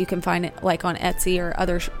outlets that you can find, like on Etsy or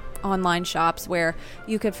other online shops, where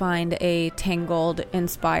you could find a Tangled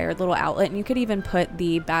inspired little outlet, and you could even put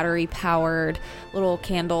the battery powered little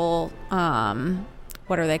candle,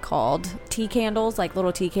 what are they called? Tea candles, like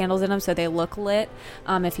little tea candles in them so they look lit.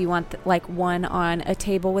 If you want like one on a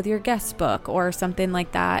table with your guest book or something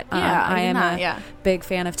like that. I am a big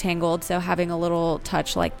fan of Tangled, so having a little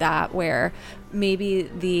touch like that where maybe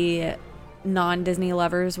the non-Disney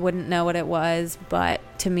lovers wouldn't know what it was, but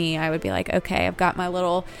to me, I would be like, okay, I've got my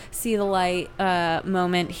little see the light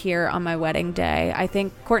moment here on my wedding day. I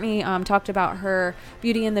think Courtney talked about her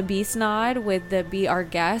Beauty and the Beast nod with the Be Our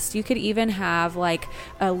Guest. You could even have like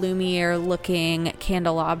a Lumiere looking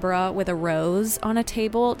candelabra with a rose on a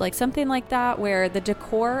table, like something like that, where the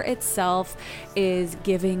decor itself is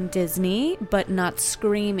giving Disney but not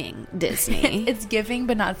screaming Disney. It's giving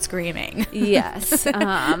but not screaming. Yes.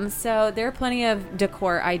 So there are plenty of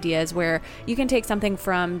decor ideas where you can take something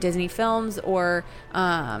from Disney films or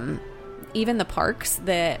even the parks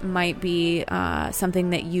that might be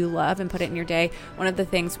something that you love and put it in your day. One of the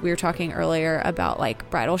things we were talking earlier about, like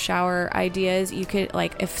bridal shower ideas, you could,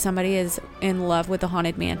 like, if somebody is in love with the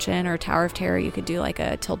Haunted Mansion or Tower of Terror, you could do like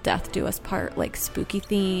a Till Death Do Us Part, like spooky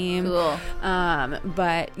theme. Cool.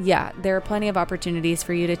 But yeah, there are plenty of opportunities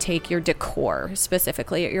for you to take your decor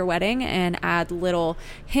specifically at your wedding and add little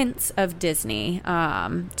hints of Disney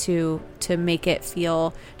to make it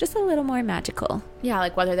feel just a little more magical. Yeah,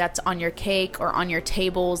 like whether that's on your cake or on your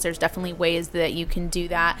tables, there's definitely ways that you can do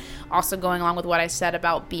that. Also, going along with what I said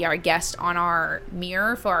about Be Our Guest on our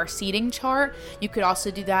mirror for our seating chart, you could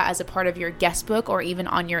also do that as a part of your guest book or even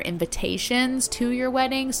on your invitations to your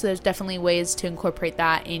wedding. So there's definitely ways to incorporate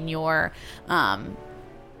that in your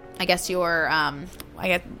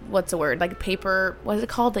what's the word? Like paper, what is it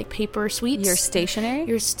called? Like paper sweets? Your stationery?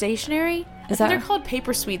 Your stationery? I think they're called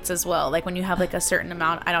paper sweets as well. Like when you have like a certain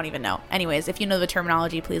amount, I don't even know. Anyways, if you know the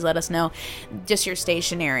terminology, please let us know. Just your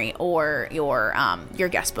stationery or your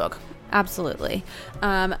guest book. Absolutely.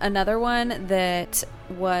 Another one that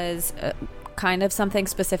was kind of something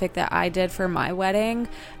specific that I did for my wedding.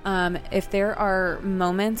 If there are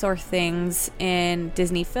moments or things in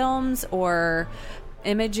Disney films or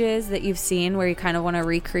images that you've seen where you kind of want to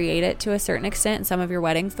recreate it to a certain extent in some of your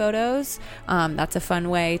wedding photos, that's a fun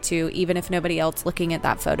way to, even if nobody else looking at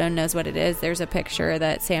that photo knows what it is. There's a picture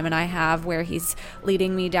that Sam and I have where he's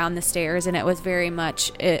leading me down the stairs, and it was very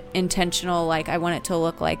much intentional. Like, I want it to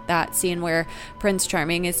look like that scene where Prince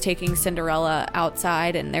Charming is taking Cinderella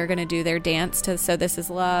outside and they're going to do their dance to So This Is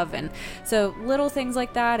Love. And so little things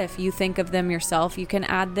like that, if you think of them yourself, you can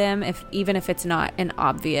add them, even if it's not an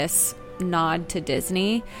obvious nod to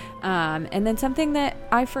Disney. And then something that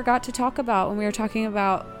I forgot to talk about when we were talking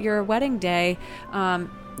about your wedding day,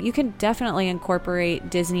 you can definitely incorporate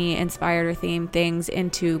Disney inspired or themed things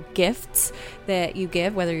into gifts that you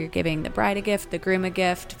give, whether you're giving the bride a gift, the groom a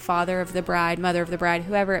gift, father of the bride, mother of the bride,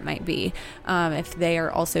 whoever it might be. If they are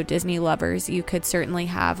also Disney lovers, you could certainly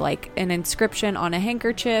have like an inscription on a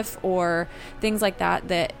handkerchief or things like that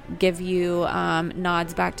that give you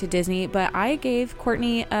nods back to Disney. But I gave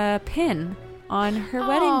Courtney a pin on her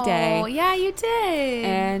wedding day. Oh, yeah, you did.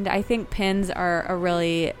 And I think pins are a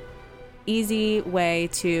really easy way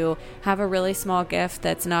to have a really small gift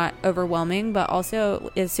that's not overwhelming, but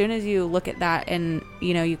also as soon as you look at that and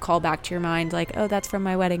you call back to your mind like, oh, that's from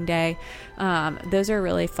my wedding day, those are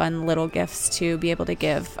really fun little gifts to be able to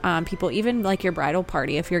give people, even like your bridal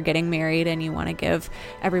party. If you're getting married and you want to give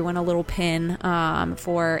everyone a little pin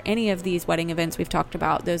for any of these wedding events we've talked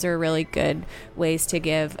about, those are really good ways to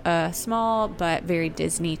give a small but very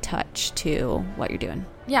Disney touch to what you're doing.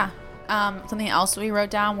 Yeah. Something else we wrote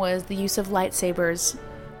down was the use of lightsabers,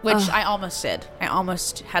 which I almost did. I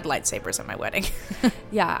almost had lightsabers at my wedding.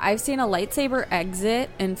 Yeah, I've seen a lightsaber exit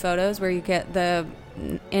in photos where you get the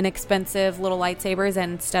inexpensive little lightsabers,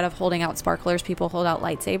 and instead of holding out sparklers, people hold out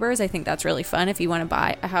lightsabers. I think that's really fun if you want to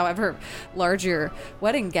buy, however large your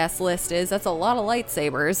wedding guest list is. That's a lot of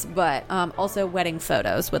lightsabers, but also wedding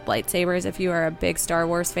photos with lightsabers. If you are a big Star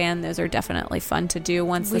Wars fan, those are definitely fun to do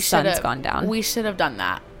once the sun's gone down. We should have done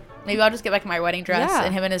that. Maybe I'll just get back in my wedding dress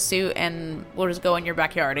and him in his suit, and we'll just go in your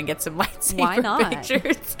backyard and get some lightsaber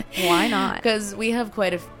pictures. Why not? Because we have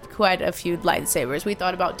quite a few lightsabers. We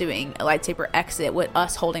thought about doing a lightsaber exit with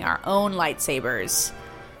us holding our own lightsabers,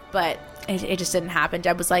 but it just didn't happen.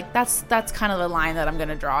 Deb was like, that's kind of the line that I'm going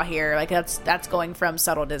to draw here. Like that's going from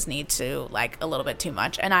subtle Disney to like a little bit too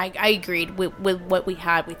much. And I agreed with what we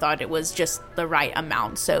had. We thought it was just the right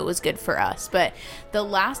amount, so it was good for us. But the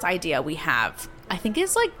last idea we have, I think,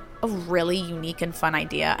 is like a really unique and fun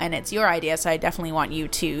idea, and it's your idea, so I definitely want you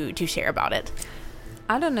to share about it.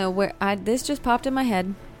 I don't know where this just popped in my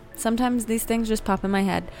head. Sometimes these things just pop in my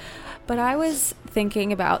head, but I was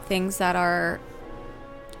thinking about things that are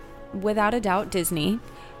without a doubt Disney,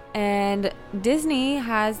 and Disney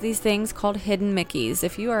has these things called hidden Mickeys.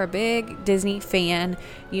 If you are a big Disney fan,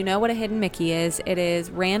 you know what a hidden Mickey is. It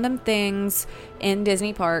is random things in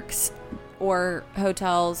Disney parks or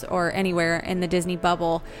hotels or anywhere in the Disney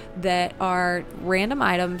bubble that are random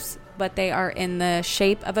items, but they are in the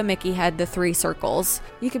shape of a Mickey head, the 3 circles.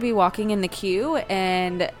 You could be walking in the queue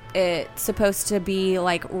and it's supposed to be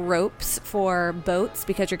like ropes for boats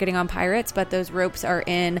because you're getting on pirates, but those ropes are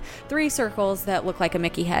in 3 circles that look like a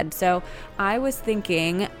Mickey head. So I was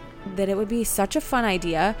thinking that it would be such a fun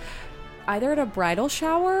idea, either at a bridal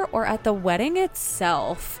shower or at the wedding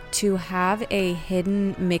itself, to have a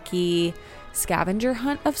hidden Mickey scavenger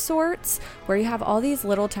hunt of sorts, where you have all these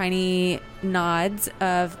little tiny nods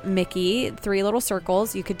of Mickey, 3 little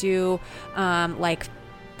circles. You could do like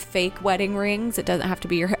fake wedding rings. It doesn't have to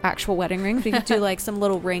be your actual wedding rings. You could do like some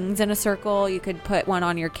little rings in a circle. You could put one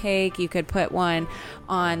on your cake. You could put one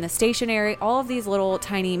on the stationery. All of these little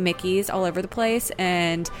tiny Mickeys all over the place,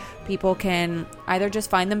 and people can either just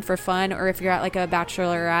find them for fun, or if you're at like a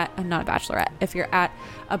bachelorette, not a bachelorette, if you're at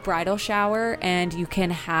a bridal shower and you can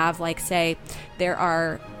have like, say there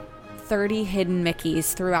are 30 hidden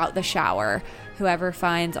Mickeys throughout the shower. Whoever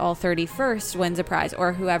finds all 30 first wins a prize,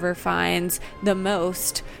 or whoever finds the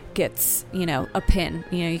most gets, a pin.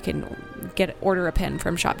 You can order a pin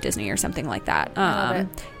from Shop Disney or something like that.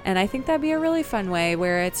 And I think that'd be a really fun way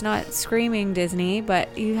where it's not screaming Disney,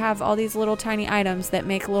 but you have all these little tiny items that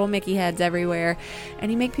make little Mickey heads everywhere,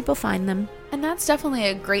 and you make people find them. And that's definitely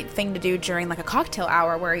a great thing to do during like a cocktail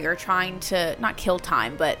hour where you're trying to not kill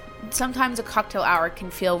time, but sometimes a cocktail hour can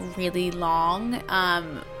feel really long.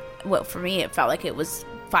 Well, for me, it felt like it was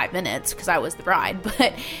 5 minutes because I was the bride,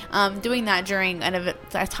 but doing that during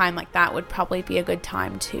a time like that would probably be a good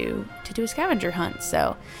time to do a scavenger hunt.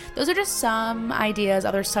 So those are just some ideas,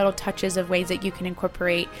 other subtle touches of ways that you can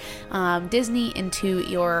incorporate Disney into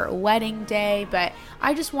your wedding day. But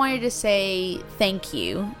I just wanted to say thank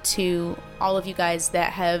you to all of you guys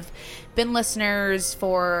that have been listeners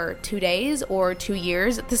for 2 days or 2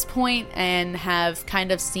 years at this point, and have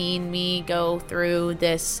kind of seen me go through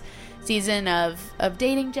this season of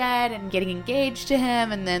dating Jed and getting engaged to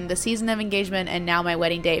him, and then the season of engagement, and now my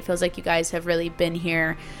wedding day. It feels like you guys have really been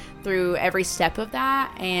here through every step of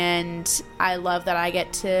that, and I love that I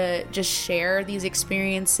get to just share these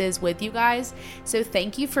experiences with you guys. So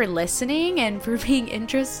thank you for listening and for being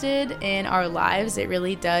interested in our lives. It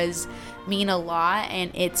really does mean a lot,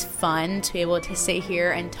 and it's fun to be able to sit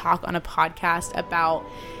here and talk on a podcast about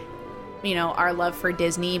our love for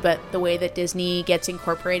Disney, but the way that Disney gets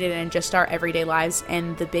incorporated in just our everyday lives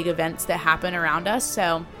and the big events that happen around us.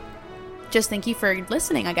 So just thank you for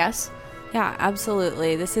listening, I guess. Yeah,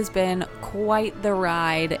 absolutely. This has been quite the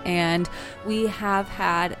ride, and we have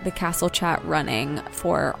had the Castle Chat running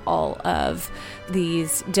for all of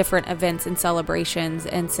these different events and celebrations.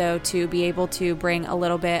 And so to be able to bring a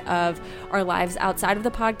little bit of our lives outside of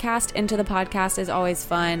the podcast into the podcast is always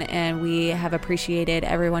fun, and we have appreciated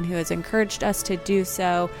everyone who has encouraged us to do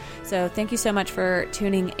so. So thank you so much for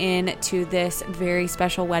tuning in to this very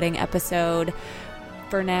special wedding episode.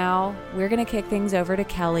 For now, we're going to kick things over to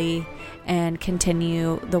Kelly and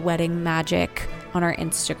continue the wedding magic on our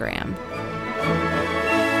Instagram.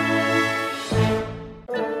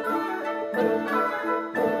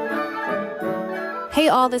 Hey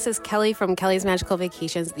all, this is Kelly from Kelly's Magical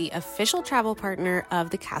Vacations, the official travel partner of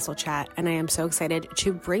the Castle Chat, and I am so excited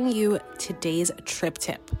to bring you today's trip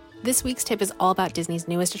tip. This week's tip is all about Disney's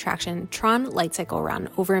newest attraction, Tron Light Cycle Run,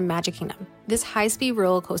 over in Magic Kingdom. This high-speed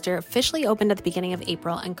roller coaster officially opened at the beginning of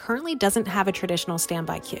April and currently doesn't have a traditional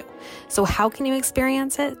standby queue. So how can you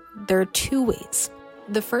experience it? There are two ways.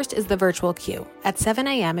 The first is the virtual queue. At 7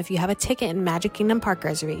 a.m., if you have a ticket in Magic Kingdom Park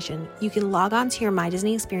reservation, you can log on to your My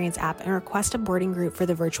Disney Experience app and request a boarding group for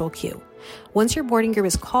the virtual queue. Once your boarding group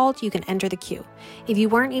is called, you can enter the queue. If you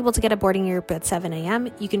weren't able to get a boarding group at 7 a.m.,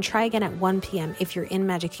 you can try again at 1 p.m. if you're in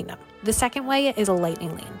Magic Kingdom. The second way is a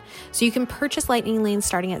Lightning Lane. So you can purchase Lightning Lanes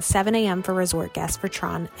starting at 7 a.m. for resort guests for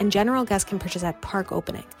Tron, and general guests can purchase at park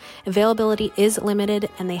opening. Availability is limited,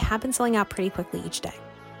 and they have been selling out pretty quickly each day.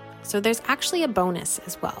 So there's actually a bonus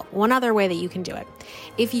as well. One other way that you can do it.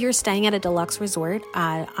 If you're staying at a deluxe resort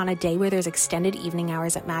on a day where there's extended evening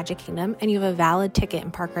hours at Magic Kingdom and you have a valid ticket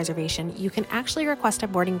and park reservation, you can actually request a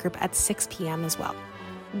boarding group at 6 p.m. as well.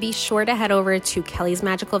 Be sure to head over to Kelly's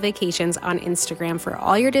Magical Vacations on Instagram for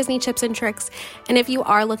all your Disney tips and tricks. And if you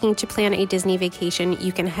are looking to plan a Disney vacation,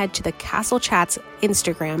 you can head to the Castle Chat's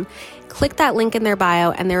Instagram, click that link in their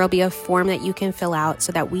bio, and there will be a form that you can fill out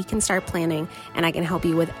so that we can start planning, and I can help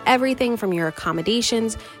you with everything from your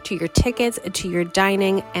accommodations to your tickets to your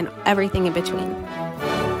dining and everything in between.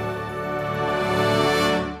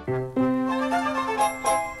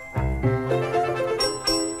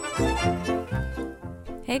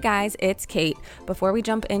 Hey guys, it's Kate. Before we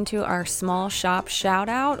jump into our small shop shout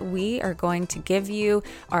out, we are going to give you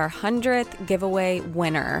our 100th giveaway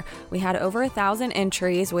winner. We had over 1,000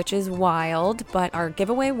 entries, which is wild, but our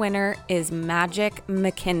giveaway winner is Magic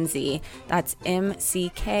Mackenzie. That's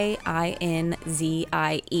McKinzie.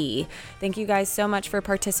 Thank you guys so much for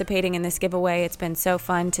participating in this giveaway. It's been so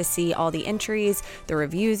fun to see all the entries, the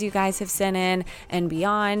reviews you guys have sent in, and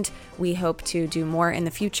beyond. We hope to do more in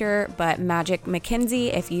the future, but Magic Mackenzie,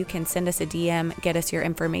 if you can send us a DM, get us your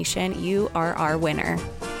information, you are our winner.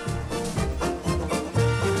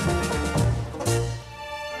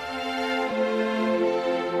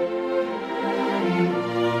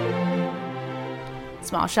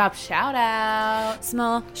 Small shop shout out.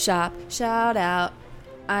 Small shop shout out.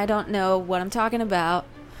 I don't know what I'm talking about.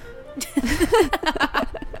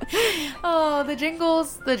 Oh, the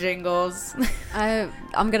jingles.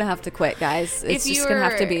 I'm gonna have to quit, guys. It's just gonna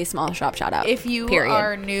have to be small shop shout out. If you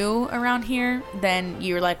are new around here, then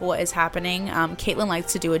you're like, what is happening? Caitlin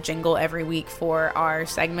likes to do a jingle every week for our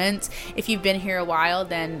segments. If you've been here a while,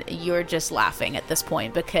 then you're just laughing at this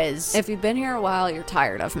point, because if you've been here a while, you're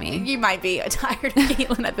tired of me. You might be tired of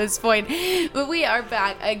Caitlin at this point. But we are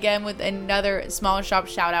back again with another small shop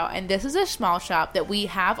shout out, and this is a small shop that we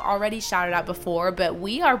have already shouted out before, but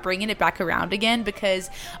we are bringing it back around again because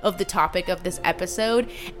of the topic of this episode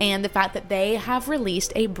and the fact that they have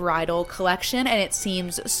released a bridal collection, and it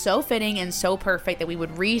seems so fitting and so perfect that we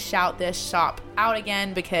would re-shout this shop out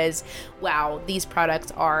again because, wow, these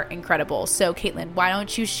products are incredible. So Caitlin, why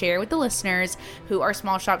don't you share with the listeners who our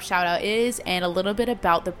small shop shout out is and a little bit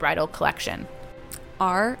about the bridal collection?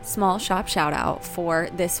 Our small shop shout out for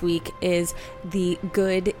this week is the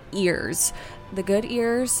Good Ears. The Good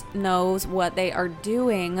Ears knows what they are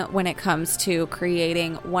doing when it comes to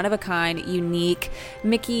creating one-of-a-kind, unique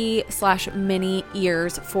Mickey/Minnie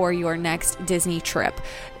ears for your next Disney trip.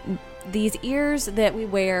 These ears that we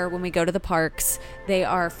wear when we go to the parks, they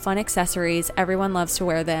are fun accessories. Everyone loves to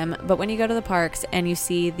wear them. But when you go to the parks and you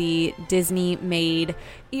see the Disney-made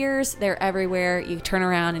ears, they're everywhere. You turn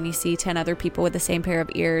around and you see 10 other people with the same pair of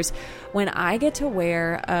ears. When I get to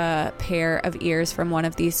wear a pair of ears from one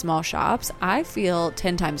of these small shops, I feel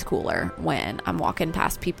 10 times cooler when I'm walking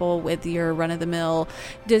past people with your run-of-the-mill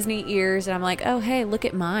Disney ears. And I'm like, oh, hey, look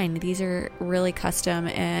at mine. These are really custom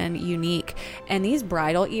and unique. And these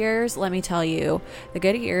bridal ears, let me tell you, the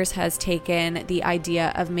Good Ears has taken the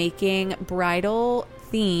idea of making bridal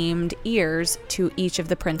themed ears to each of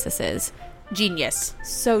the princesses. Genius.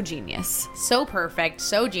 So genius. So perfect.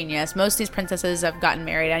 So genius. Most of these princesses have gotten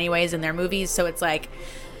married anyways in their movies, so it's like,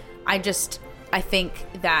 I think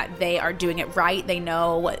that they are doing it right. They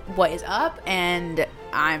know what is up, and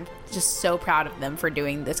I'm just so proud of them for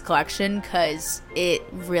doing this collection, because it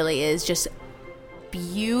really is just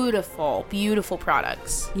beautiful, beautiful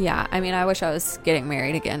products. Yeah, I mean, I wish I was getting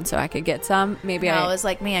married again so I could get some. Maybe I was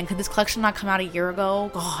like, man, could this collection not come out a year ago?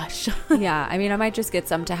 Gosh. Yeah, I mean, I might just get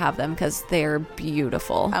some to have them because they're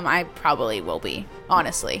beautiful. I probably will be,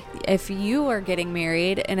 honestly. If you are getting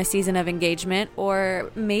married in a season of engagement,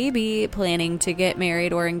 or maybe planning to get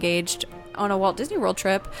married or engaged on a Walt Disney World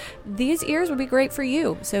trip, these ears would be great for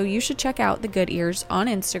you. So you should check out the Good Ears on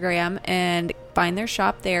Instagram and find their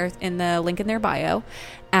shop there in the link in their bio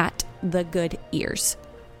at the Good Ears.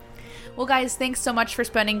 Well, guys, thanks so much for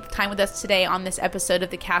spending time with us today on this episode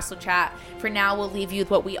of the Castle Chat. For now, we'll leave you with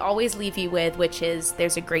what we always leave you with, which is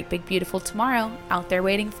there's a great, big, beautiful tomorrow out there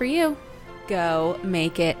waiting for you. Go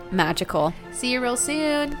make it magical. See you real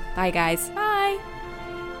soon. Bye, guys. Bye.